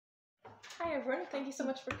Hi everyone, thank you so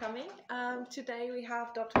much for coming. Today we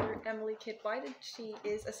have Dr. Emily Kidd-White. She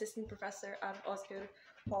is Assistant Professor at Osgoode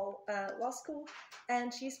Law School,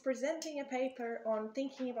 and she's presenting a paper on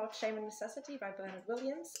Thinking About Shame and Necessity by Bernard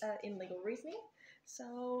Williams in Legal Reasoning.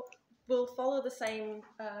 So we'll follow the same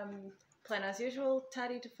plan as usual,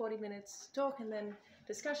 30 to 40 minutes talk and then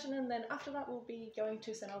discussion, and then after that we'll be going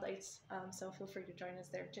to St. Aldate's, so feel free to join us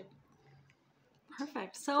there too.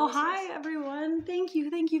 Perfect. So hi everyone. Thank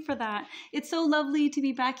you for that. It's so lovely to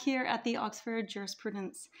be back here at the Oxford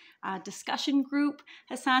Jurisprudence discussion group.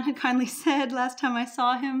 Hassan had kindly said last time I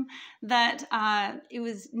saw him that it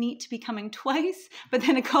was neat to be coming twice, but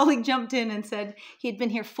then a colleague jumped in and said he had been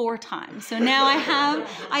here 4 times. So now I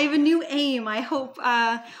have a new aim. I hope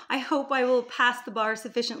I will pass the bar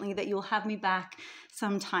sufficiently that you'll have me back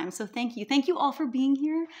sometime. So thank you. Thank you all for being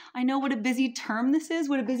here. I know what a busy term this is,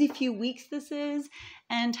 what a busy few weeks this is,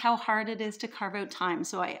 and how hard it is to carve out time.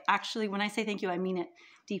 So I actually, when I say thank you, I mean it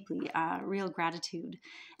deeply, real gratitude.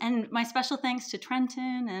 And my special thanks to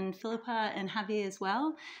Trenton and Philippa and Javier as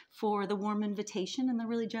well for the warm invitation and the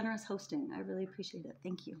really generous hosting. I really appreciate it.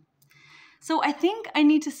 Thank you. So I think I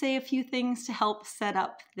need to say a few things to help set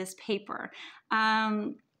up this paper.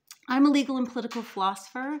 I'm a legal and political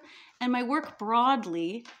philosopher, and my work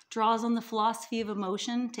broadly draws on the philosophy of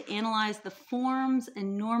emotion to analyze the forms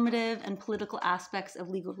and normative and political aspects of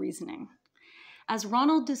legal reasoning. As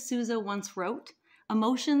Ronald de Souza once wrote,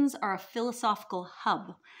 emotions are a philosophical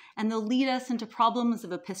hub, and they'll lead us into problems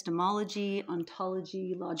of epistemology,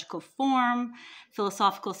 ontology, logical form,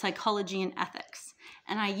 philosophical psychology, and ethics.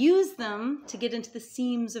 And I use them to get into the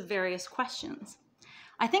seams of various questions.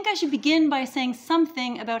 I think I should begin by saying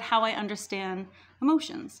something about how I understand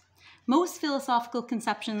emotions. Most philosophical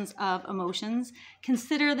conceptions of emotions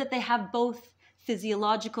consider that they have both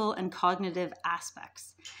physiological and cognitive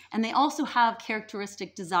aspects, and they also have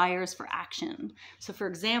characteristic desires for action. So for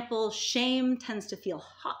example, shame tends to feel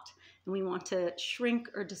hot, and we want to shrink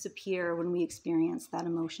or disappear when we experience that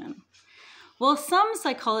emotion. While some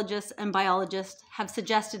psychologists and biologists have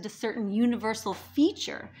suggested a certain universal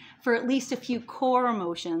feature for at least a few core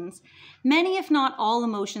emotions, many, if not all,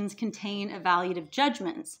 emotions contain evaluative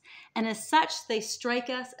judgments, and as such, they strike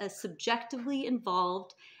us as subjectively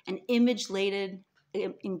involved and image-laden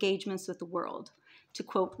engagements with the world, to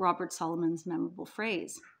quote Robert Solomon's memorable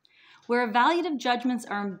phrase. Where evaluative judgments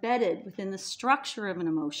are embedded within the structure of an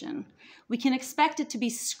emotion, we can expect it to be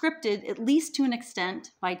scripted, at least to an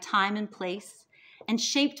extent, by time and place, and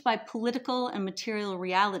shaped by political and material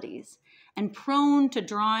realities, and prone to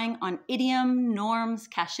drawing on idiom, norms,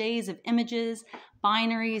 clichés of images,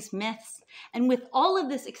 binaries, myths, and with all of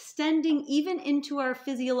this extending even into our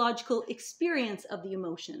physiological experience of the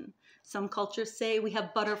emotion. Some cultures say we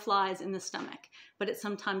have butterflies in the stomach, but it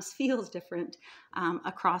sometimes feels different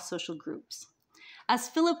across social groups. As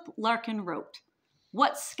Philip Larkin wrote,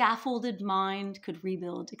 "What scaffolded mind could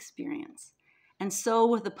rebuild experience?" And so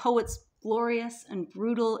with the poet's glorious and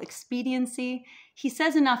brutal expediency, he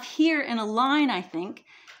says enough here in a line, I think,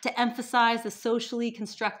 to emphasize the socially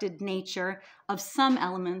constructed nature of some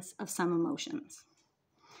elements of some emotions.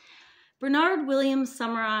 Bernard Williams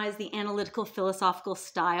summarized the analytical philosophical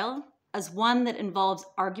style as one that involves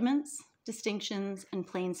arguments, distinctions, and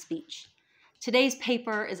plain speech. Today's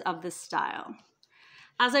paper is of this style.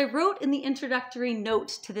 As I wrote in the introductory note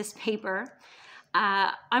to this paper,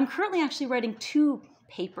 I'm currently actually writing 2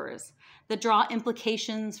 papers that draw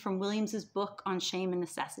implications from Williams's book on shame and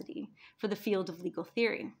necessity for the field of legal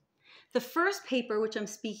theory. The first paper, which I'm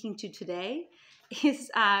speaking to today,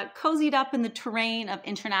 is cozied up in the terrain of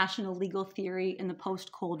international legal theory in the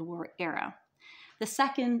post-Cold War era. The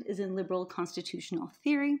second is in liberal constitutional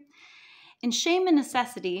theory. In Shame and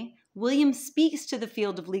Necessity, Williams speaks to the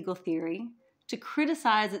field of legal theory to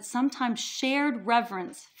criticize its sometimes shared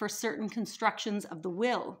reverence for certain constructions of the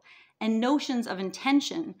will and notions of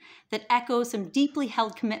intention that echo some deeply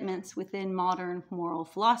held commitments within modern moral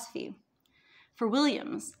philosophy. For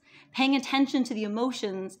Williams, paying attention to the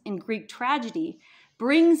emotions in Greek tragedy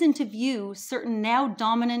brings into view certain now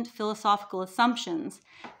dominant philosophical assumptions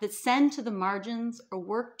that send to the margins or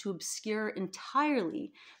work to obscure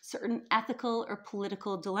entirely certain ethical or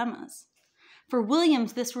political dilemmas. For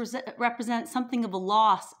Williams, this represents something of a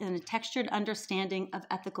loss in a textured understanding of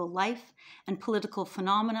ethical life and political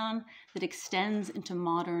phenomenon that extends into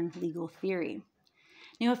modern legal theory.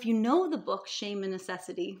 Now, if you know the book Shame and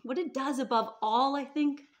Necessity, what it does above all, I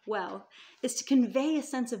think, well, is to convey a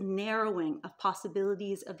sense of narrowing of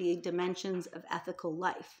possibilities of the dimensions of ethical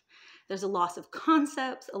life. There's a loss of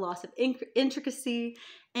concepts, a loss of intricacy,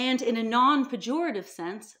 and in a non-pejorative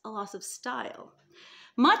sense, a loss of style.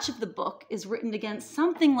 Much of the book is written against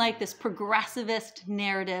something like this progressivist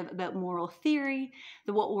narrative about moral theory,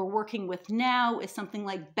 that what we're working with now is something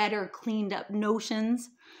like better cleaned up notions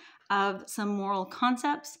of some moral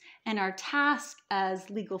concepts, and our task as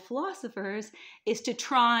legal philosophers is to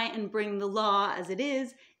try and bring the law as it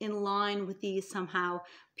is in line with these somehow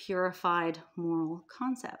purified moral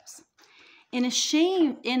concepts. In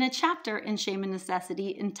a chapter in Shame and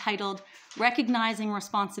Necessity entitled Recognizing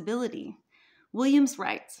Responsibility, Williams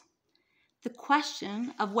writes, "The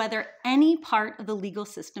question of whether any part of the legal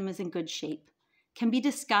system is in good shape can be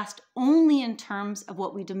discussed only in terms of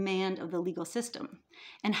what we demand of the legal system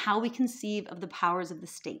and how we conceive of the powers of the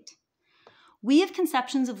state. We have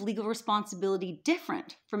conceptions of legal responsibility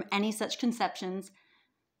different from any such conceptions.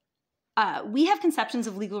 We have conceptions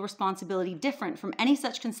of legal responsibility different from any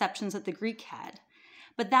such conceptions that the Greek had,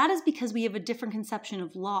 but that is because we have a different conception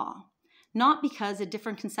of law, not because we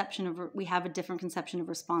have a different conception of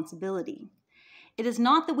responsibility. It is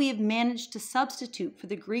not that we have managed to substitute for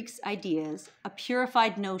the Greeks' ideas a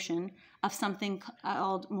purified notion of something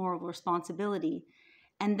called moral responsibility,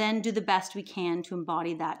 and then do the best we can to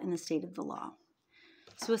embody that in the state of the law."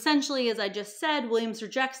 So essentially, as I just said, Williams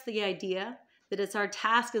rejects the idea that it's our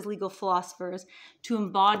task as legal philosophers to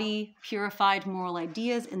embody purified moral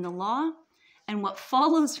ideas in the law. And what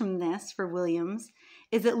follows from this for Williams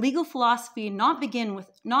is that legal philosophy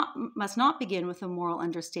must not begin with a moral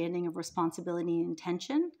understanding of responsibility and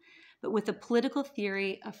intention, but with a political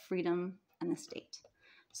theory of freedom and the state.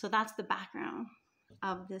 So that's the background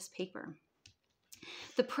of this paper.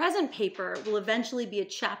 The present paper will eventually be a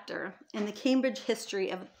chapter in the Cambridge History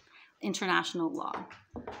of International Law.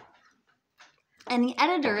 And the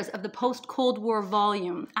editors of the post-Cold War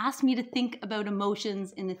volume asked me to think about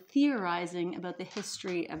emotions in the theorizing about the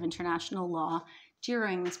history of international law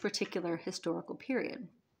during this particular historical period.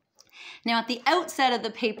 Now, at the outset of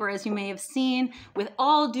the paper, as you may have seen, with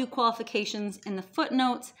all due qualifications in the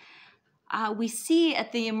footnotes, we see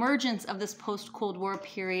at the emergence of this post-Cold War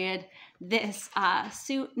period this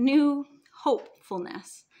new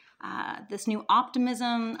hopefulness, this new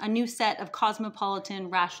optimism, a new set of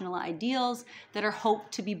cosmopolitan rational ideals that are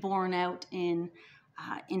hoped to be borne out in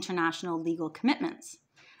international legal commitments.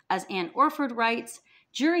 As Anne Orford writes,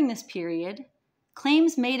 during this period,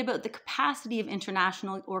 claims made about the capacity of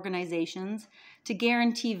international organizations to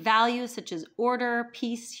guarantee values such as order,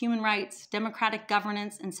 peace, human rights, democratic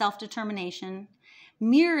governance, and self-determination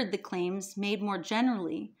mirrored the claims made more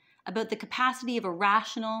generally about the capacity of a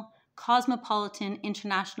rational, cosmopolitan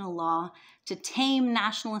international law to tame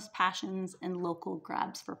nationalist passions and local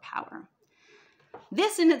grabs for power.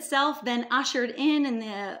 This in itself then ushered in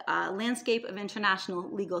the landscape of international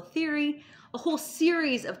legal theory a whole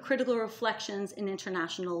series of critical reflections in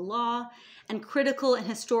international law and critical and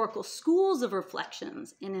historical schools of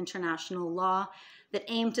reflections in international law that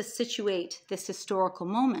aim to situate this historical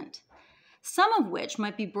moment, some of which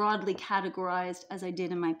might be broadly categorized, as I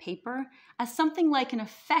did in my paper, as something like an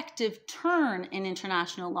effective turn in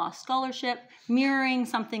international law scholarship, mirroring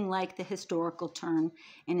something like the historical turn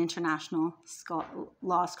in international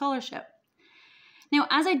law scholarship. Now,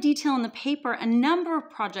 as I detail in the paper, a number of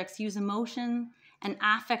projects use emotion and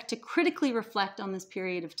affect to critically reflect on this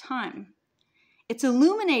period of time. It's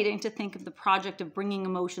illuminating to think of the project of bringing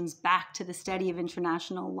emotions back to the study of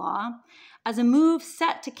international law as a move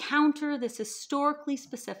set to counter this historically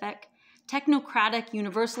specific, technocratic,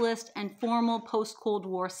 universalist, and formal post-Cold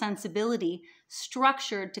War sensibility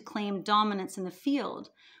structured to claim dominance in the field,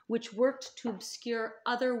 which worked to obscure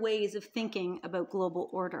other ways of thinking about global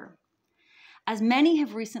order. As many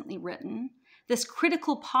have recently written, this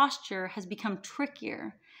critical posture has become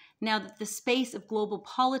trickier now that the space of global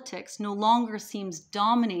politics no longer seems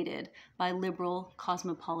dominated by liberal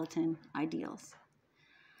cosmopolitan ideals.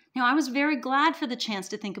 Now, I was very glad for the chance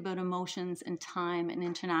to think about emotions and time in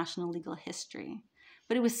international legal history,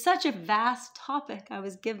 but it was such a vast topic I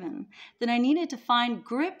was given that I needed to find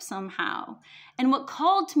grip somehow. And what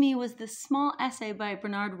called to me was this small essay by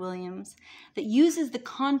Bernard Williams that uses the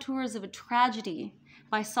contours of a tragedy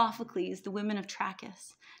by Sophocles, The Women of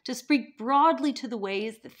Trachis, to speak broadly to the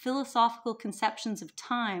ways that philosophical conceptions of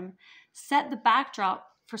time set the backdrop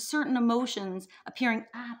for certain emotions appearing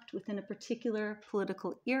apt within a particular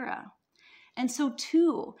political era. And so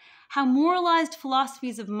too, how moralized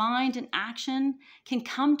philosophies of mind and action can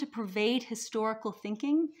come to pervade historical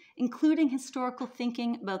thinking, including historical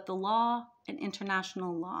thinking about the law and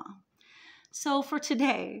international law. So for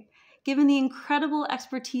today, given the incredible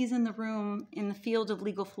expertise in the room in the field of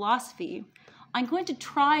legal philosophy, I'm going to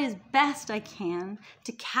try as best I can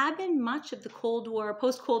to cabin much of the Cold War,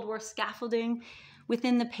 post-Cold War scaffolding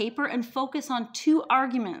within the paper and focus on two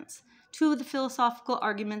arguments, two of the philosophical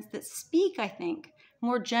arguments that speak, I think,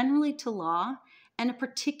 more generally to law and a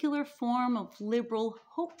particular form of liberal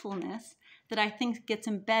hopefulness that I think gets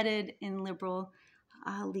embedded in liberal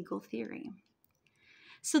legal theory.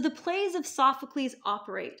 So the plays of Sophocles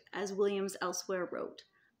operate, as Williams elsewhere wrote,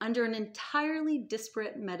 under an entirely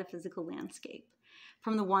disparate metaphysical landscape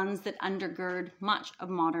from the ones that undergird much of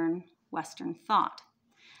modern Western thought.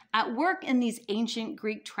 At work in these ancient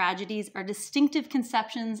Greek tragedies are distinctive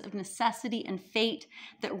conceptions of necessity and fate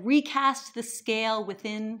that recast the scale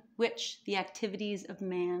within which the activities of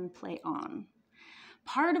man play on.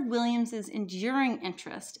 Part of Williams's enduring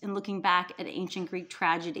interest in looking back at ancient Greek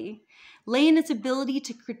tragedy lay in its ability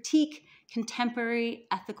to critique contemporary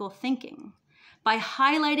ethical thinking by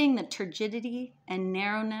highlighting the turgidity and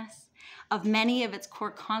narrowness of many of its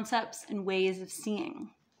core concepts and ways of seeing.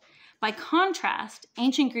 By contrast,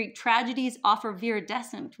 ancient Greek tragedies offer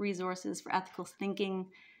viridescent resources for ethical thinking,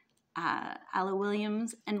 a la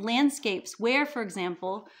Williams, and landscapes where, for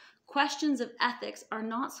example, questions of ethics are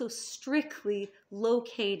not so strictly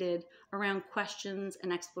located around questions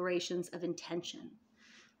and explorations of intention.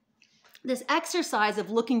 This exercise of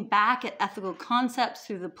looking back at ethical concepts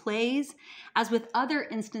through the plays, as with other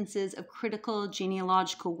instances of critical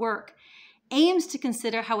genealogical work, aims to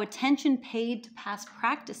consider how attention paid to past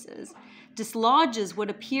practices dislodges what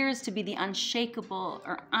appears to be the unshakable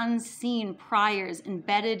or unseen priors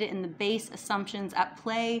embedded in the base assumptions at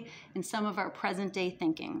play in some of our present-day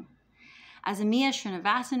thinking. As Amiya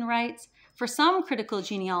Srinivasan writes, for some critical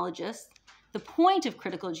genealogists, the point of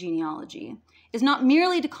critical genealogy is not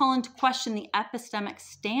merely to call into question the epistemic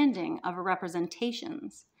standing of our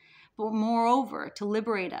representations, but moreover to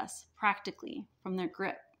liberate us practically from their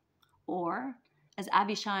grip. Or, as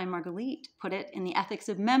Avishai Margalit put it in The Ethics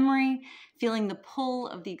of Memory, feeling the pull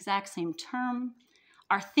of the exact same term,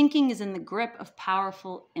 our thinking is in the grip of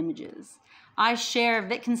powerful images. I share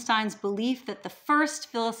Wittgenstein's belief that the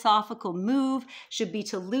first philosophical move should be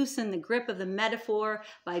to loosen the grip of the metaphor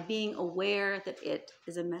by being aware that it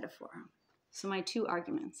is a metaphor. So my two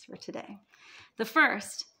arguments for today. The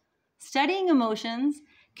first, studying emotions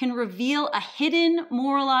can reveal a hidden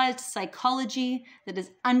moralized psychology that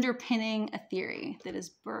is underpinning a theory that is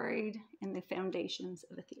buried in the foundations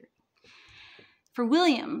of a theory. For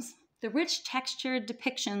Williams, the rich textured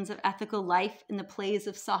depictions of ethical life in the plays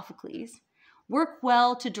of Sophocles work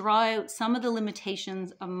well to draw out some of the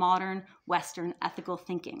limitations of modern Western ethical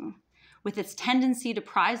thinking, with its tendency to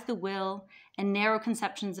prize the will and narrow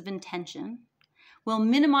conceptions of intention, while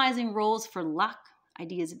minimizing roles for luck,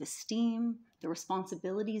 ideas of esteem, the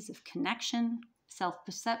responsibilities of connection,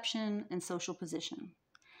 self-perception, and social position.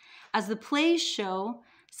 As the plays show,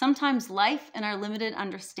 sometimes life and our limited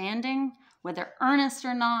understanding, whether earnest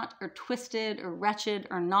or not, or twisted or wretched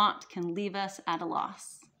or not, can leave us at a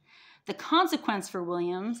loss. The consequence for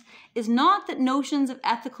Williams is not that notions of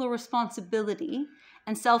ethical responsibility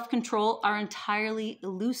and self-control are entirely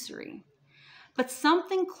illusory, but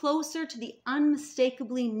something closer to the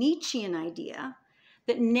unmistakably Nietzschean idea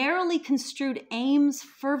that narrowly construed aims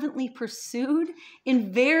fervently pursued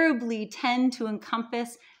invariably tend to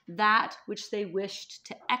encompass that which they wished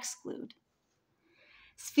to exclude.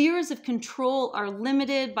 Spheres of control are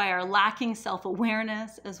limited by our lacking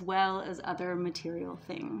self-awareness as well as other material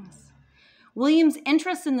things. Williams'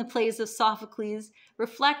 interests in the plays of Sophocles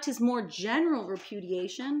reflect his more general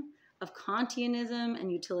repudiation of Kantianism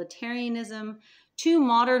and utilitarianism, two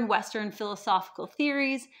modern Western philosophical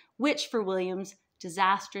theories, which for Williams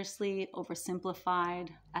disastrously oversimplified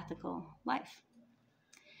ethical life.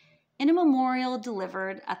 In a memorial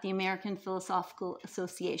delivered at the American Philosophical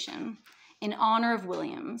Association in honor of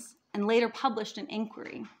Williams, and later published in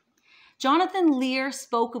Inquiry, Jonathan Lear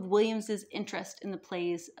spoke of Williams's interest in the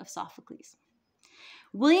plays of Sophocles.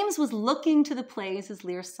 Williams was looking to the plays, as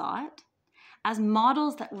Lear saw it, as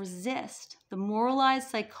models that resist the moralized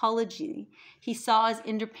psychology he saw as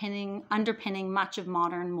underpinning much of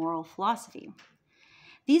modern moral philosophy.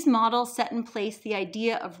 These models set in place the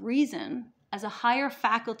idea of reason as a higher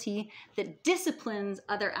faculty that disciplines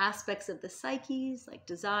other aspects of the psyches, like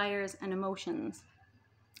desires and emotions.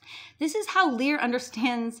 This is how Lear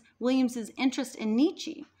understands Williams's interest in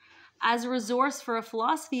Nietzsche as a resource for a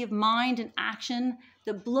philosophy of mind and action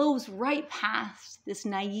that blows right past this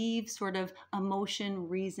naive sort of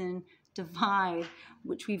emotion-reason divide,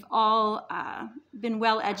 which we've all been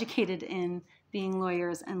well educated in, being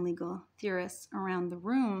lawyers and legal theorists around the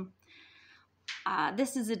room.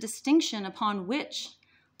 This is a distinction upon which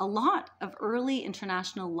a lot of early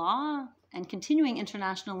international law and continuing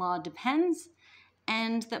international law depends,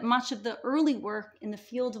 and that much of the early work in the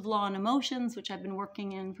field of law and emotions, which I've been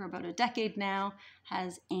working in for about a decade now,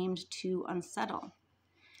 has aimed to unsettle.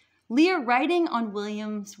 Lear, writing on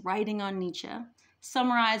Williams, writing on Nietzsche,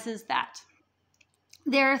 summarizes that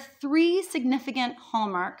there are 3 significant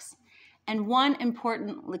hallmarks and 1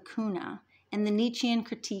 important lacuna in the Nietzschean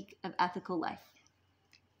critique of ethical life.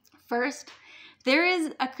 First, there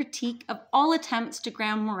is a critique of all attempts to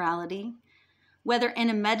ground morality, whether in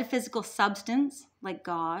a metaphysical substance, like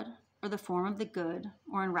God, or the form of the good,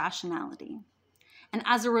 or in rationality. And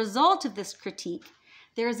as a result of this critique,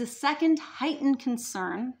 there is a second heightened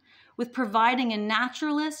concern with providing a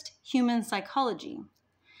naturalist human psychology.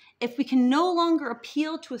 If we can no longer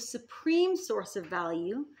appeal to a supreme source of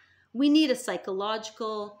value, we need a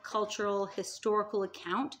psychological, cultural, historical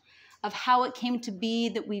account of how it came to be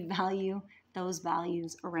that we value those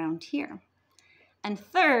values around here. And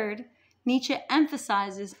third, Nietzsche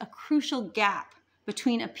emphasizes a crucial gap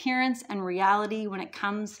between appearance and reality when it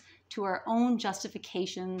comes to our own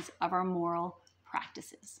justifications of our moral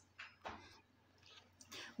practices.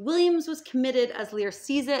 Williams was committed, as Lear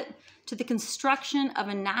sees it, to the construction of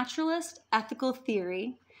a naturalist ethical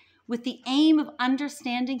theory with the aim of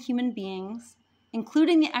understanding human beings,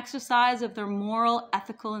 including the exercise of their moral,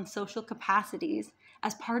 ethical, and social capacities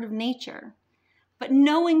as part of nature, but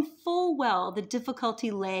knowing full well the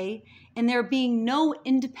difficulty lay in there being no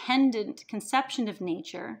independent conception of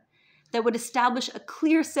nature that would establish a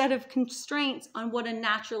clear set of constraints on what a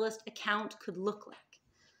naturalist account could look like.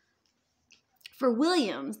 For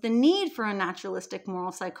Williams, the need for a naturalistic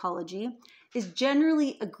moral psychology is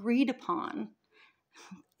generally agreed upon,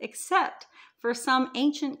 except for some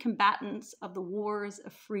ancient combatants of the wars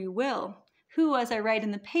of free will, who, as I write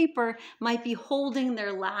in the paper, might be holding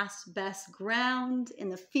their last best ground in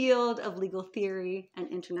the field of legal theory and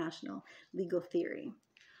international legal theory.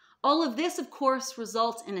 All of this, of course,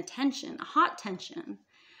 results in a tension, a hot tension,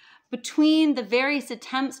 between the various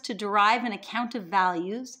attempts to derive an account of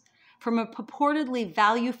values from a purportedly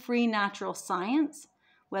value-free natural science,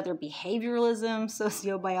 whether behavioralism,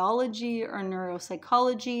 sociobiology, or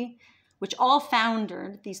neuropsychology, which all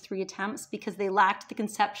foundered these 3 attempts because they lacked the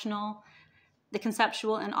conceptual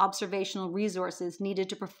and observational resources needed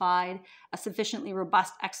to provide a sufficiently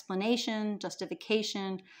robust explanation,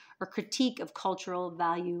 justification, or critique of cultural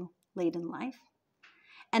value-laden life.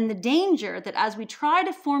 And the danger that as we try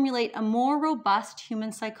to formulate a more robust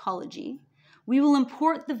human psychology, we will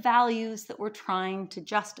import the values that we're trying to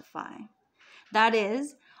justify. That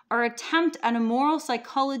is, our attempt at a moral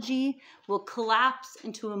psychology will collapse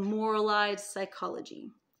into a moralized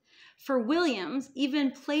psychology. For Williams,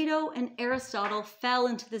 even Plato and Aristotle fell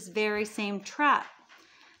into this very same trap.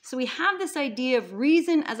 So we have this idea of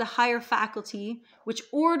reason as a higher faculty which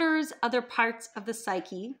orders other parts of the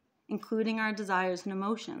psyche, including our desires and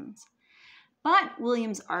emotions. But,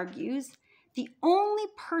 Williams argues, the only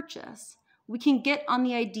purchase we can get on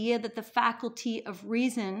the idea that the faculty of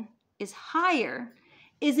reason is higher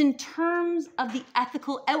is in terms of the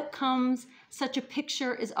ethical outcomes such a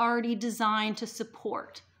picture is already designed to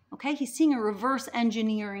support. Okay, he's seeing a reverse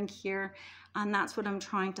engineering here, and that's what I'm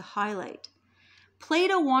trying to highlight.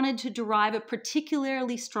 Plato wanted to derive a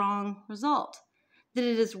particularly strong result, that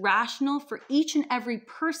it is rational for each and every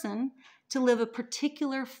person to live a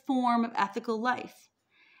particular form of ethical life.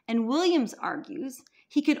 And Williams argues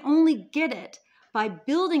he could only get it by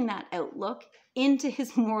building that outlook into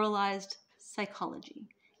his moralized psychology,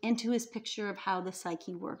 into his picture of how the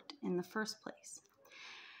psyche worked in the first place.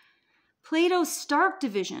 Plato's stark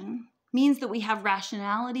division means that we have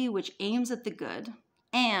rationality which aims at the good,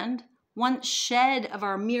 and once shed of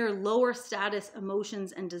our mere lower status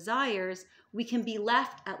emotions and desires, we can be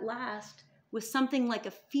left at last with something like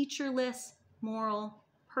a featureless moral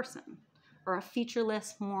person, or a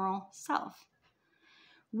featureless moral self.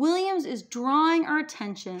 Williams is drawing our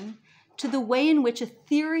attention to the way in which a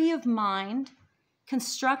theory of mind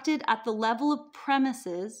constructed at the level of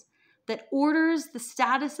premises that orders the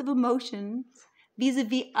status of emotions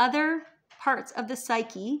vis-a-vis other parts of the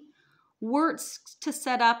psyche works to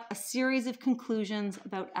set up a series of conclusions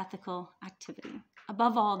about ethical activity.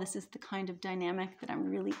 Above all, this is the kind of dynamic that I'm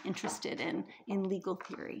really interested in legal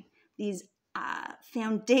theory. These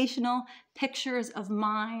foundational pictures of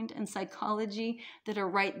mind and psychology that are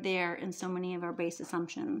right there in so many of our base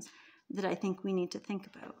assumptions that I think we need to think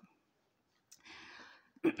about.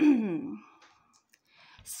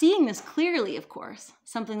 Seeing this clearly, of course,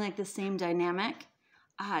 something like the same dynamic,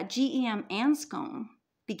 G.E.M. Anscombe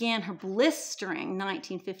began her blistering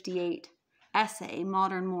 1958 essay,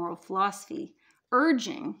 Modern Moral Philosophy,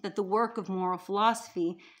 urging that the work of moral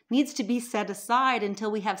philosophy needs to be set aside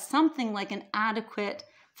until we have something like an adequate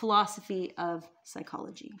philosophy of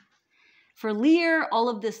psychology. For Lear, all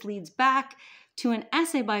of this leads back to an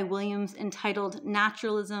essay by Williams entitled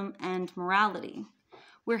Naturalism and Morality,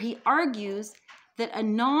 where he argues that a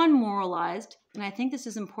non-moralized, and I think this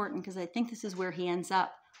is important because I think this is where he ends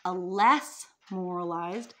up, a less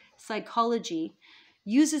moralized psychology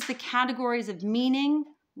uses the categories of meaning,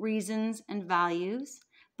 reasons, and values,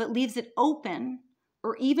 but leaves it open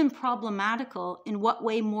or even problematical in what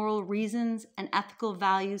way moral reasons and ethical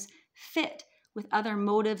values fit with other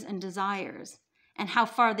motives and desires, and how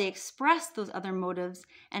far they express those other motives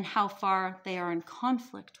and how far they are in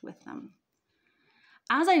conflict with them.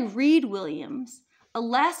 As I read Williams, a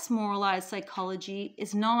less moralized psychology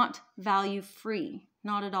is not value-free,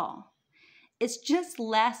 not at all. It's just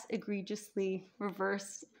less egregiously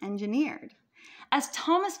reverse engineered. As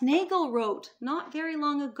Thomas Nagel wrote not very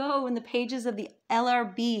long ago in the pages of the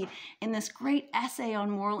LRB in this great essay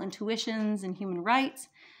on moral intuitions and human rights,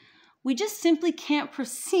 we just simply can't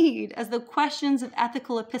proceed as though questions of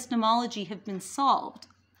ethical epistemology have been solved.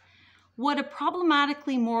 What a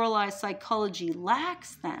problematically moralized psychology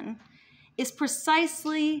lacks, then, is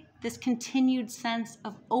precisely this continued sense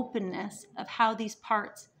of openness of how these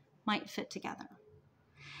parts might fit together.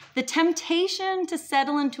 The temptation to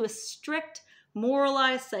settle into a strict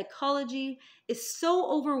moralized psychology is so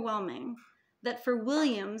overwhelming that for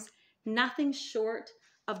Williams, nothing short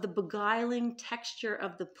of the beguiling texture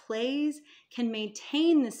of the plays can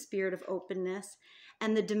maintain the spirit of openness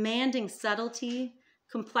and the demanding subtlety,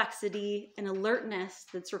 complexity, and alertness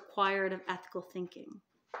that's required of ethical thinking.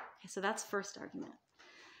 Okay, so that's the first argument.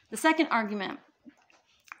 The second argument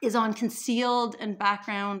is on concealed and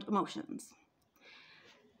background emotions.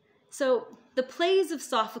 So the plays of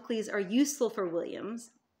Sophocles are useful for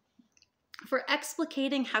Williams for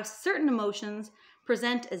explicating how certain emotions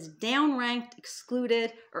present as downranked,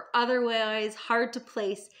 excluded, or otherwise hard to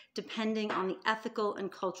place depending on the ethical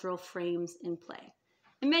and cultural frames in play.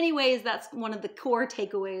 In many ways, that's one of the core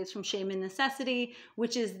takeaways from Shame and Necessity,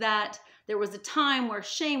 which is that there was a time where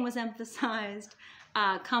shame was emphasized,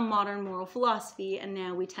 come modern moral philosophy, and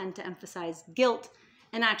now we tend to emphasize guilt.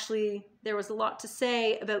 And actually, there was a lot to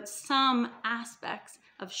say about some aspects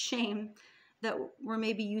of shame that were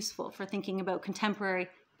maybe useful for thinking about contemporary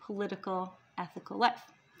political, ethical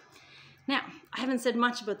life. Now, I haven't said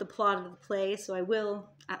much about the plot of the play, so I will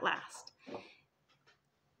at last.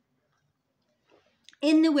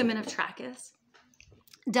 In The Women of Trachis,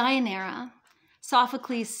 Deianira,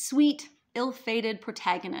 Sophocles' sweet, ill-fated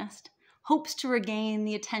protagonist, hopes to regain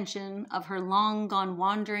the attention of her long-gone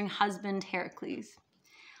wandering husband Heracles.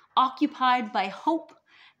 Occupied by hope,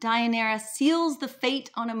 Deianira seals the fate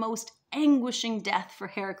on a most anguishing death for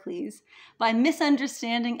Heracles by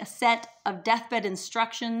misunderstanding a set of deathbed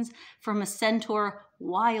instructions from a centaur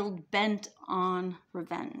wild bent on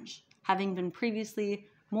revenge, having been previously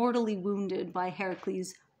mortally wounded by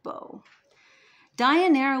Heracles' bow.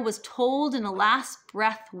 Deianira was told in a last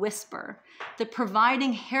breath whisper that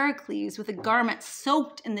providing Heracles with a garment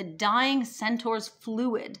soaked in the dying centaur's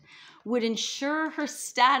fluid would ensure her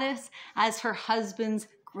status as her husband's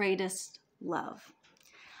greatest love.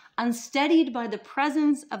 Unsteadied by the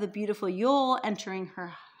presence of the beautiful Iole entering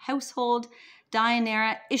her household,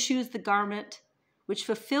 Deianira issues the garment, which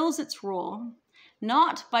fulfills its role,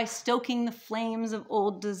 not by stoking the flames of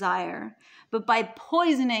old desire, but by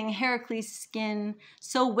poisoning Heracles' skin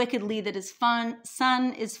so wickedly that his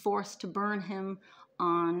son is forced to burn him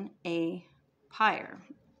on a pyre,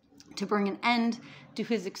 to bring an end to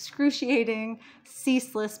his excruciating,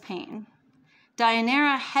 ceaseless pain.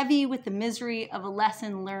 Deianira, heavy with the misery of a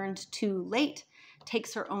lesson learned too late,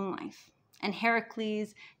 takes her own life, and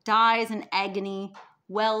Heracles dies in agony,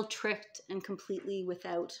 well tricked and completely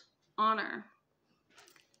without honor.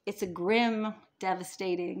 It's a grim,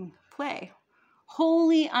 devastating play,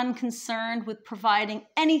 wholly unconcerned with providing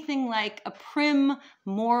anything like a prim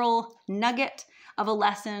moral nugget of a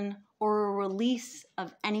lesson or a release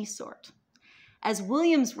of any sort. As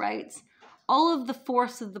Williams writes, all of the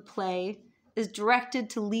force of the play is directed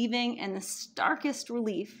to leaving in the starkest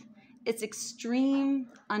relief its extreme,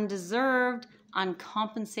 undeserved,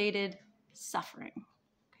 uncompensated suffering.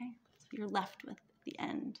 Okay? So you're left with at the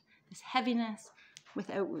end this heaviness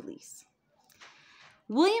without release.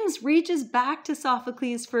 Williams reaches back to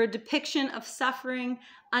Sophocles for a depiction of suffering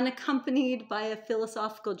unaccompanied by a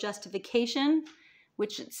philosophical justification,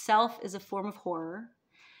 which itself is a form of horror,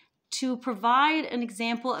 to provide an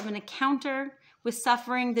example of an encounter with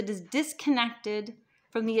suffering that is disconnected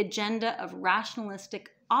from the agenda of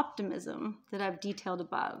rationalistic optimism that I've detailed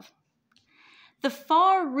above. The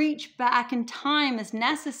far reach back in time is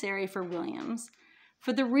necessary for Williams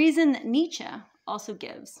for the reason that Nietzsche also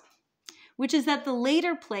gives, which is that the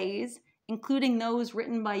later plays, including those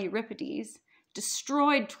written by Euripides,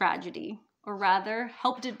 destroyed tragedy, or rather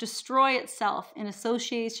helped it destroy itself in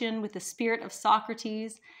association with the spirit of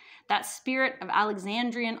Socrates, that spirit of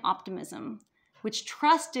Alexandrian optimism, which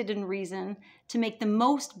trusted in reason to make the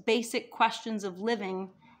most basic questions of living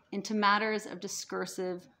into matters of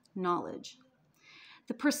discursive knowledge.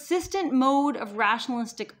 The persistent mode of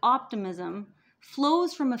rationalistic optimism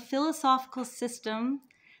flows from a philosophical system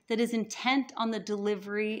that is intent on the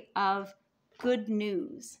delivery of good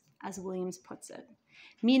news, as Williams puts it,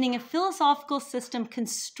 meaning a philosophical system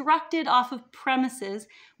constructed off of premises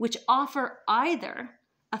which offer either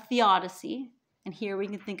a theodicy, and here we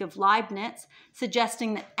can think of Leibniz,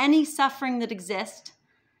 suggesting that any suffering that exists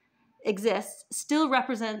still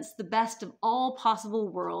represents the best of all possible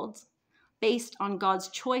worlds, based on God's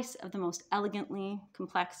choice of the most elegantly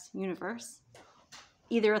complex universe,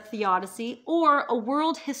 either a theodicy or a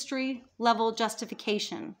world history level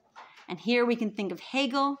justification. And here we can think of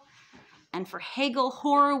Hegel. And for Hegel,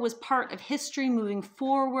 horror was part of history moving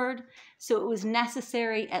forward, so it was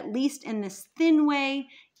necessary, at least in this thin way,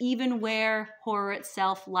 even where horror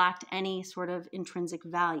itself lacked any sort of intrinsic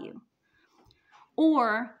value.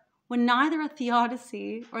 Or when neither a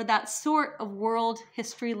theodicy or that sort of world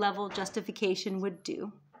history level justification would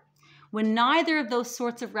do, when neither of those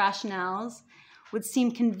sorts of rationales would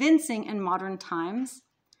seem convincing in modern times,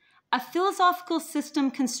 a philosophical system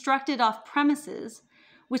constructed off premises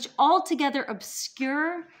which altogether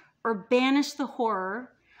obscure or banish the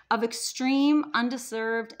horror of extreme,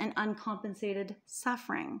 undeserved, and uncompensated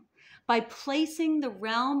suffering by placing the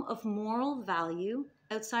realm of moral value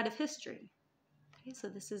outside of history. Okay, so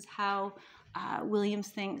this is how Williams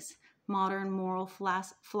thinks modern moral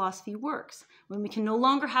philosophy works. When we can no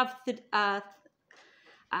longer have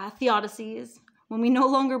theodicies, when we no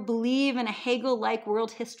longer believe in a Hegel-like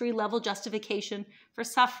world history level justification for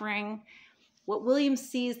suffering, what Williams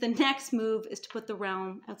sees the next move is to put the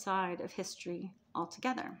realm outside of history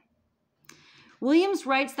altogether. Williams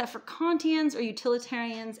writes that for Kantians or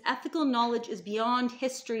utilitarians, ethical knowledge is beyond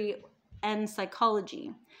history and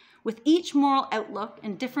psychology, with each moral outlook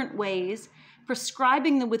in different ways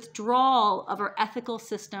prescribing the withdrawal of our ethical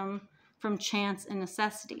system from chance and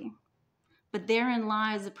necessity. But therein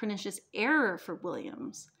lies a pernicious error for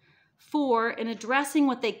Williams. For in addressing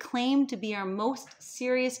what they claim to be our most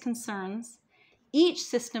serious concerns, each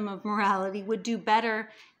system of morality would do better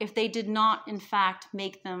if they did not, in fact,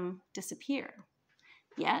 make them disappear.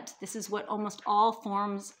 Yet, this is what almost all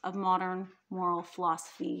forms of modern moral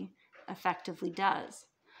philosophy effectively does.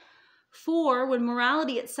 For when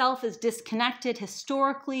morality itself is disconnected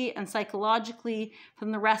historically and psychologically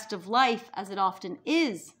from the rest of life, as it often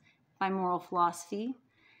is by moral philosophy,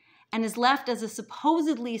 and is left as a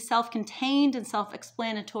supposedly self-contained and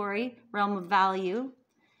self-explanatory realm of value,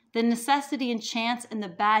 the necessity and chance and the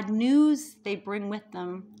bad news they bring with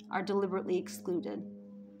them are deliberately excluded.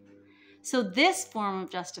 So this form of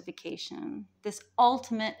justification, this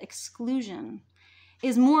ultimate exclusion,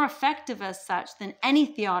 is more effective as such than any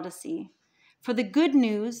theodicy, for the good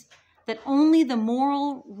news that only the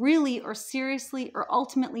moral really or seriously or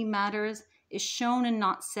ultimately matters is shown and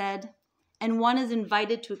not said, and one is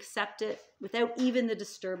invited to accept it without even the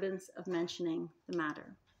disturbance of mentioning the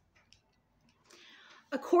matter.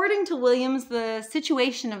 According to Williams, the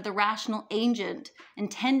situation of the rational agent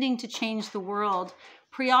intending to change the world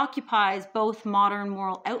preoccupies both modern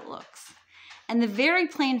moral outlooks. And the very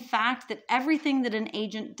plain fact that everything that an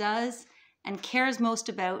agent does and cares most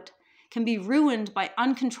about can be ruined by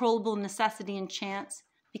uncontrollable necessity and chance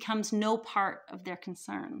becomes no part of their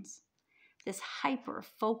concerns. This hyper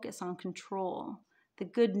focus on control, the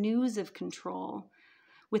good news of control,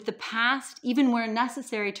 with the past, even where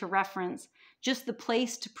necessary to reference, just the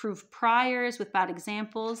place to prove priors with bad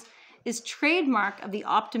examples, is trademark of the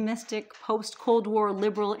optimistic post-Cold War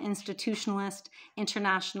liberal institutionalist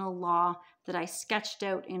international law that I sketched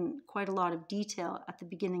out in quite a lot of detail at the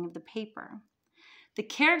beginning of the paper. The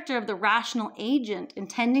character of the rational agent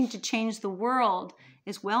intending to change the world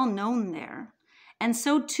is well known there, and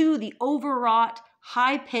so too the overwrought,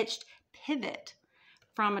 high-pitched pivot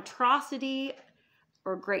from atrocity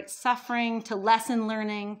or great suffering to lesson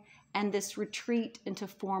learning and this retreat into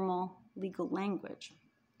formal legal language.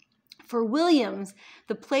 For Williams,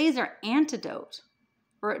 the plays are antidote,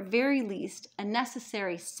 or at very least, a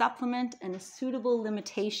necessary supplement and a suitable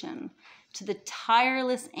limitation to the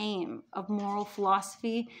tireless aim of moral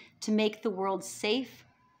philosophy to make the world safe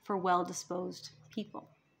for well-disposed people.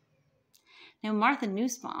 Now, Martha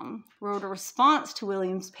Nussbaum wrote a response to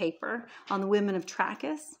Williams' paper on the women of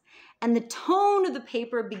Trachis, and the tone of the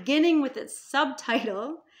paper, beginning with its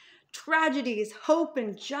subtitle, Tragedies, Hope,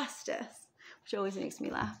 and Justice, which always makes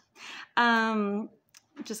me laugh,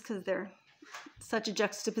 just because they're such a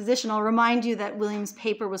juxtaposition. I'll remind you that Williams'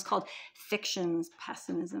 paper was called Fictions,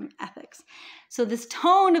 Pessimism, Ethics. So this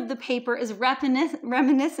tone of the paper is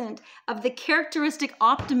reminiscent of the characteristic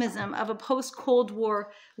optimism of a post-Cold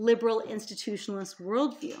War liberal institutionalist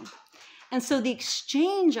worldview. And so the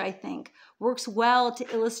exchange, I think, works well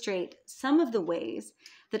to illustrate some of the ways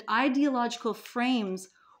that ideological frames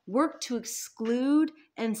work to exclude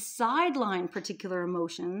and sideline particular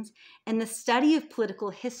emotions and the study of political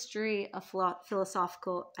history of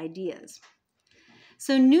philosophical ideas.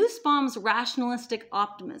 So Nussbaum's rationalistic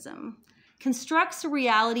optimism constructs a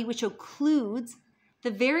reality which occludes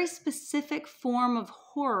the very specific form of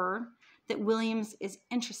horror that Williams is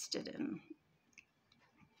interested in,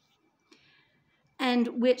 and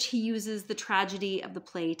which he uses the tragedy of the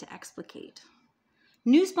play to explicate.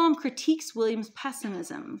 Nussbaum critiques Williams'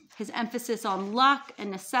 pessimism, his emphasis on luck and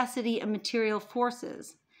necessity and material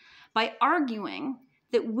forces, by arguing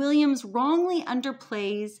that Williams wrongly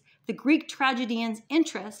underplays the Greek tragedian's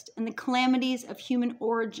interest in the calamities of human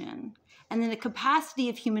origin and in the capacity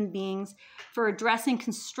of human beings for addressing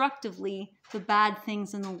constructively the bad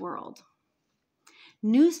things in the world.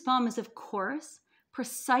 Nussbaum is, of course,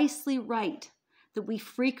 precisely right that we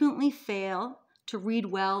frequently fail to read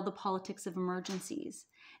well the politics of emergencies,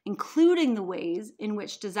 including the ways in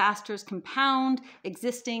which disasters compound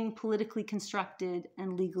existing politically constructed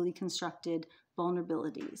and legally constructed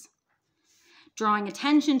vulnerabilities. Drawing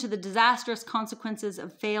attention to the disastrous consequences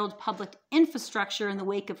of failed public infrastructure in the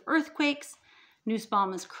wake of earthquakes,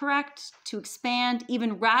 Nussbaum is correct to expand,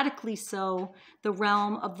 even radically so, the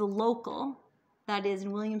realm of the local, that is,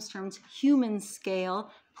 in Williams' terms, human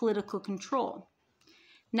scale political control.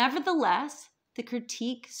 Nevertheless, the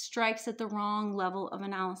critique strikes at the wrong level of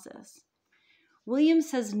analysis. Williams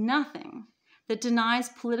says nothing that denies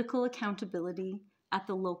political accountability at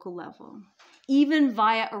the local level, even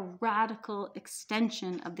via a radical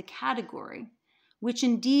extension of the category, which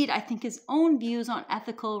indeed I think his own views on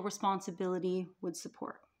ethical responsibility would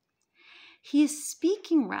support. He is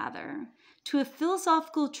speaking rather to a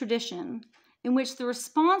philosophical tradition in which the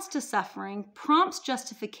response to suffering prompts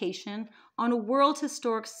justification on a world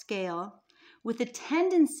historic scale, with a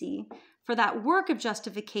tendency for that work of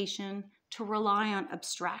justification to rely on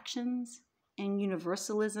abstractions and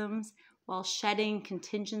universalisms while shedding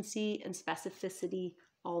contingency and specificity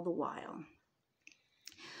all the while.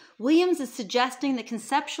 Williams is suggesting that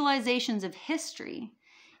conceptualizations of history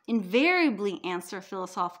invariably answer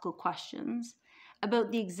philosophical questions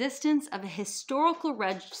about the existence of a historical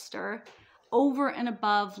register over and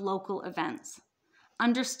above local events,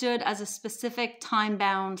 understood as a specific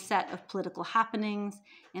time-bound set of political happenings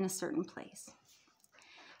in a certain place.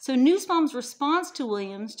 So Nussbaum's response to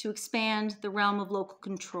Williams to expand the realm of local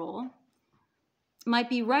control might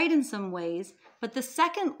be right in some ways, but the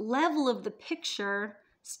second level of the picture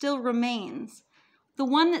still remains, the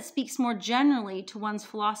one that speaks more generally to one's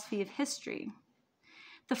philosophy of history.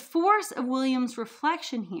 The force of Williams'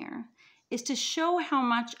 reflection here is to show how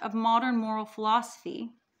much of modern moral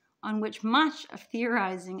philosophy, on which much of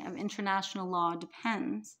theorizing of international law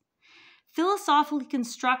depends, philosophically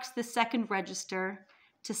constructs the second register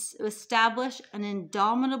to establish an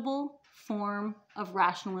indomitable form of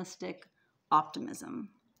rationalistic optimism.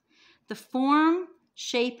 The form,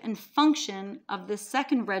 shape, and function of this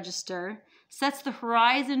second register sets the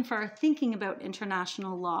horizon for our thinking about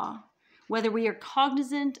international law, whether we are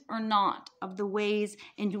cognizant or not of the ways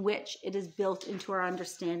in which it is built into our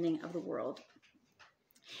understanding of the world.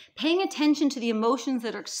 Paying attention to the emotions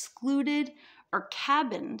that are excluded or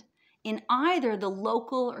cabined in either the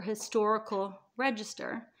local or historical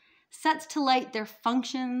register sets to light their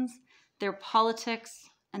functions, their politics,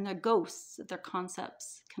 and their ghosts that their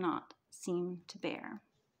concepts cannot seem to bear.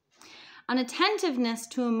 Unattentiveness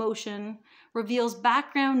to emotion reveals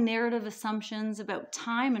background narrative assumptions about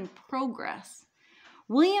time and progress.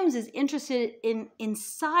 Williams is interested in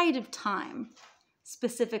inside of time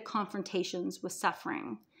specific confrontations with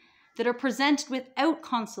suffering that are presented without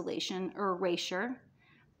consolation or erasure,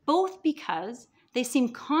 both because they seem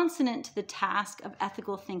consonant to the task of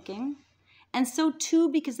ethical thinking, and so too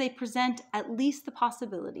because they present at least the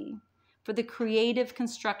possibility for the creative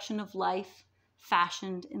construction of life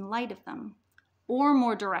fashioned in light of them, or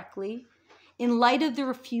more directly, in light of the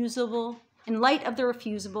refusable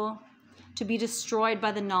to be destroyed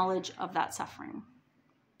by the knowledge of that suffering.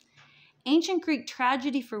 Ancient Greek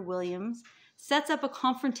tragedy for Williams sets up a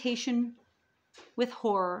confrontation with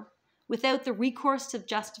horror without the recourse to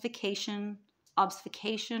justification,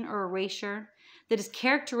 obfuscation, or erasure that is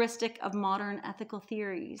characteristic of modern ethical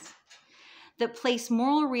theories that place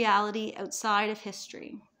moral reality outside of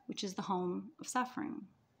history, which is the home of suffering.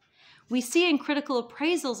 We see in critical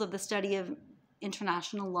appraisals of the study of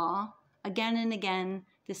international law, again and again,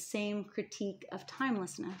 this same critique of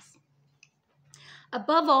timelessness.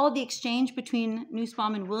 Above all, the exchange between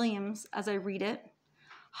Nussbaum and Williams, as I read it,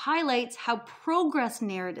 highlights how progress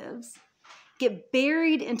narratives get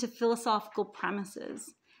buried into philosophical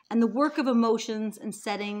premises and the work of emotions in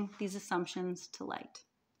setting these assumptions to light.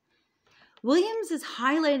 Williams is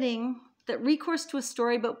highlighting that recourse to a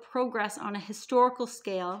story about progress on a historical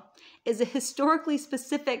scale is a historically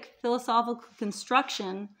specific philosophical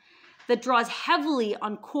construction that draws heavily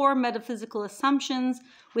on core metaphysical assumptions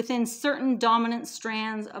within certain dominant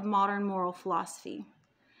strands of modern moral philosophy.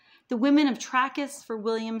 The Women of Trachis for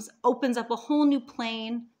Williams opens up a whole new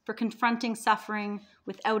plane for confronting suffering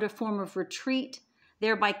without a form of retreat,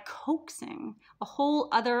 thereby coaxing a whole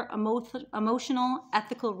other emotional,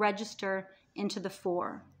 ethical register into the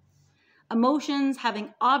fore. Emotions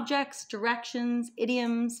having objects, directions,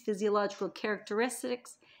 idioms, physiological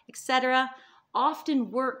characteristics, etc., often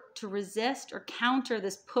work to resist or counter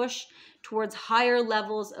this push towards higher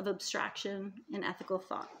levels of abstraction in ethical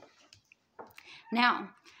thought.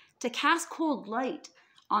 Now, to cast cold light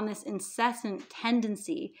on this incessant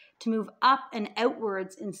tendency to move up and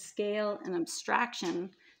outwards in scale and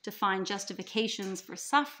abstraction to find justifications for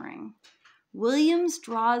suffering, Williams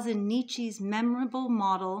draws in Nietzsche's memorable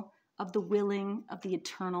model of the willing of the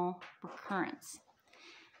eternal recurrence.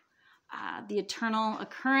 The eternal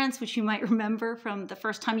occurrence, which you might remember from the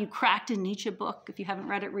first time you cracked a Nietzsche book, if you haven't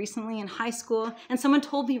read it recently in high school. And someone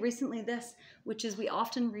told me recently this, which is we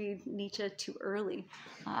often read Nietzsche too early.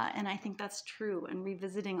 And I think that's true. And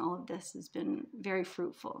revisiting all of this has been very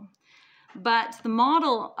fruitful. But the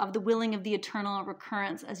model of the willing of the eternal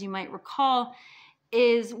recurrence, as you might recall,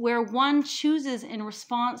 is where one chooses in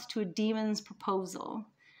response to a demon's proposal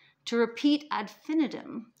to repeat ad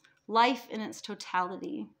infinitum life in its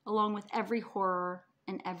totality, along with every horror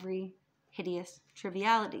and every hideous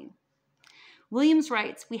triviality. Williams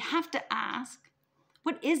writes, we have to ask,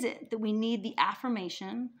 what is it that we need the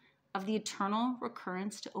affirmation of the eternal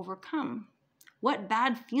recurrence to overcome? What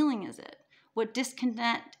bad feeling is it? What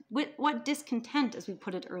discontent, as we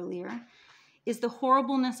put it earlier, is the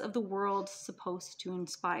horribleness of the world supposed to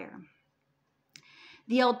inspire?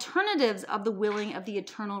 The alternatives of the willing of the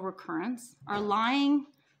eternal recurrence are lying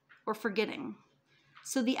or forgetting.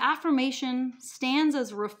 So the affirmation stands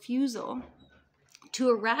as a refusal to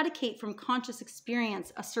eradicate from conscious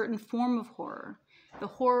experience a certain form of horror, the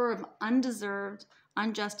horror of undeserved,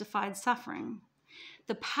 unjustified suffering.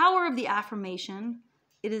 The power of the affirmation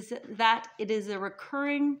is that it is a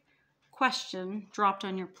recurring question dropped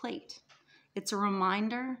on your plate. It's a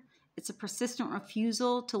reminder, it's a persistent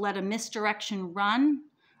refusal to let a misdirection run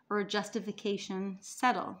or a justification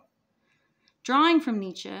settle. Drawing from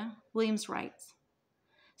Nietzsche, Williams writes,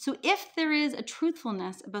 so if there is a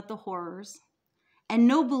truthfulness about the horrors and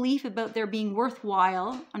no belief about their being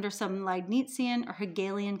worthwhile under some Leibnizian or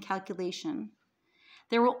Hegelian calculation,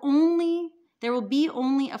 there will be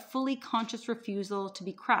only a fully conscious refusal to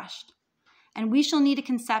be crushed, and we shall need a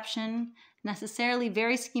conception, necessarily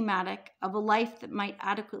very schematic, of a life that might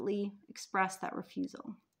adequately express that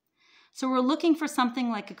refusal. So we're looking for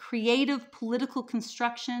something like a creative political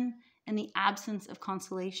construction in the absence of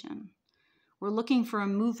consolation. We're looking for a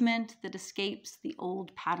movement that escapes the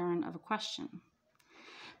old pattern of a question.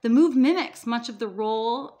 The move mimics much of the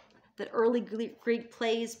role that early Greek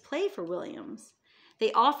plays play for Williams.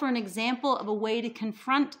 They offer an example of a way to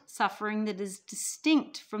confront suffering that is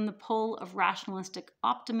distinct from the pull of rationalistic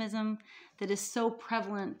optimism that is so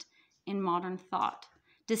prevalent in modern thought,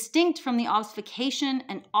 distinct from the obfuscation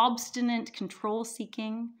and obstinate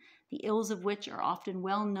control-seeking, the ills of which are often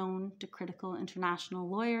well known to critical international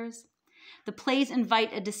lawyers. The plays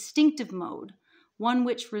invite a distinctive mode, one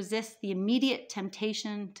which resists the immediate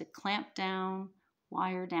temptation to clamp down,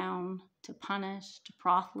 wire down, to punish, to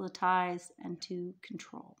proselytize, and to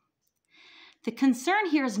control. The concern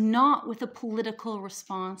here is not with a political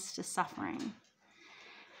response to suffering.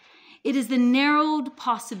 It is the narrowed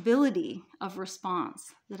possibility of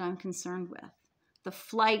response that I'm concerned with. The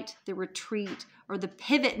flight, the retreat, or the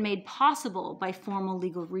pivot made possible by formal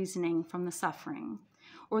legal reasoning from the suffering,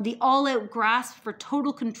 or the all-out grasp for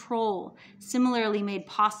total control, similarly made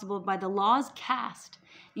possible by the laws cast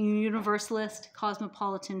in universalist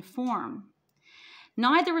cosmopolitan form.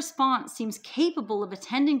 Neither response seems capable of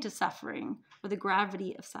attending to suffering or the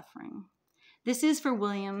gravity of suffering. This is, for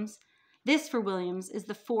Williams, This, for Williams, is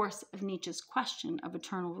the force of Nietzsche's question of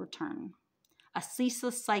eternal return, a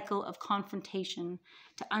ceaseless cycle of confrontation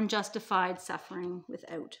to unjustified suffering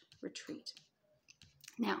without retreat.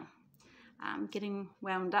 Now, I'm getting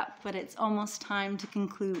wound up, but it's almost time to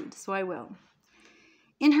conclude, so I will.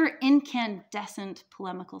 In her incandescent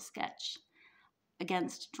polemical sketch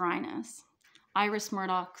against dryness, Iris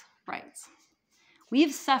Murdoch writes,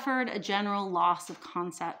 "We've suffered a general loss of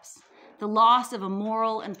concepts, the loss of a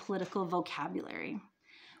moral and political vocabulary.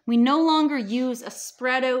 We no longer use a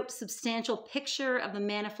spread out, substantial picture of the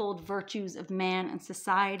manifold virtues of man and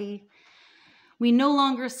society. We no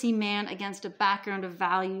longer see man against a background of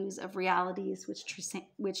values, of realities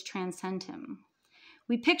which transcend him.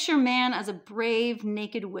 We picture man as a brave,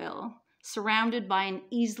 naked will, surrounded by an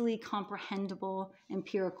easily comprehensible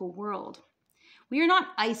empirical world. We are not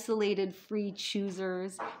isolated free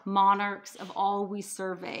choosers, monarchs of all we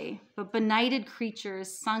survey, but benighted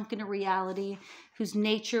creatures sunk in a reality whose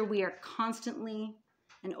nature we are constantly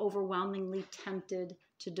and overwhelmingly tempted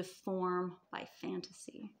to deform by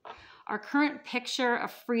fantasy. Our current picture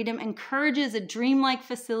of freedom encourages a dreamlike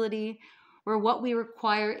facility where what we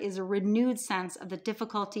require is a renewed sense of the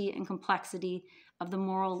difficulty and complexity of the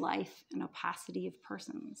moral life and opacity of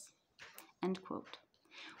persons." End quote.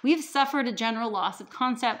 We've suffered a general loss of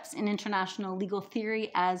concepts in international legal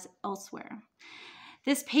theory as elsewhere.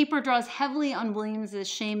 This paper draws heavily on Williams's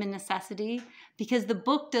shame and necessity because the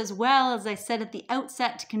book does well, as I said at the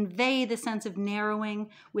outset, to convey the sense of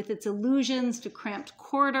narrowing with its allusions to cramped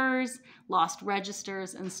corridors, lost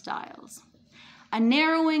registers, and styles. A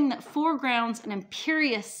narrowing that foregrounds an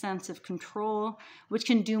imperious sense of control, which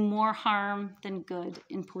can do more harm than good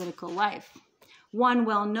in political life. One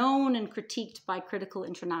well known and critiqued by critical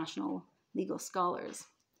international legal scholars.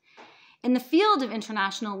 In the field of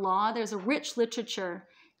international law, there's a rich literature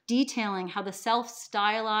detailing how the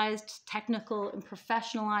self-stylized, technical, and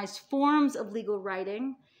professionalized forms of legal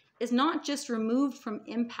writing is not just removed from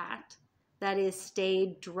impact, that is,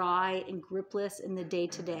 stayed dry and gripless in the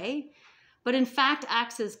day-to-day, but in fact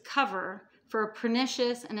acts as cover for a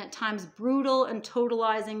pernicious and at times brutal and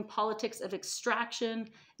totalizing politics of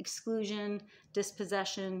extraction, exclusion,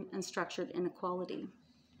 dispossession, and structured inequality.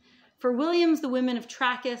 For Williams, the women of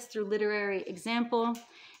Trachis, through literary example,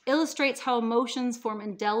 illustrates how emotions form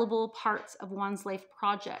indelible parts of one's life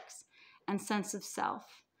projects and sense of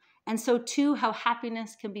self, and so too how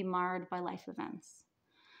happiness can be marred by life events.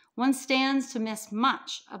 One stands to miss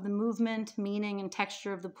much of the movement, meaning, and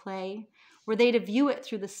texture of the play, were they to view it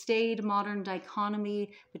through the staid modern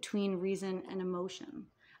dichotomy between reason and emotion,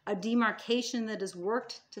 a demarcation that has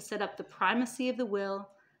worked to set up the primacy of the will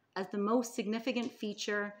as the most significant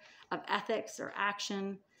feature of ethics or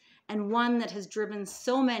action, and one that has driven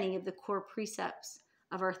so many of the core precepts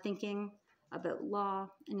of our thinking about law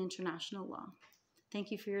and international law. Thank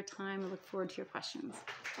you for your time. I look forward to your questions.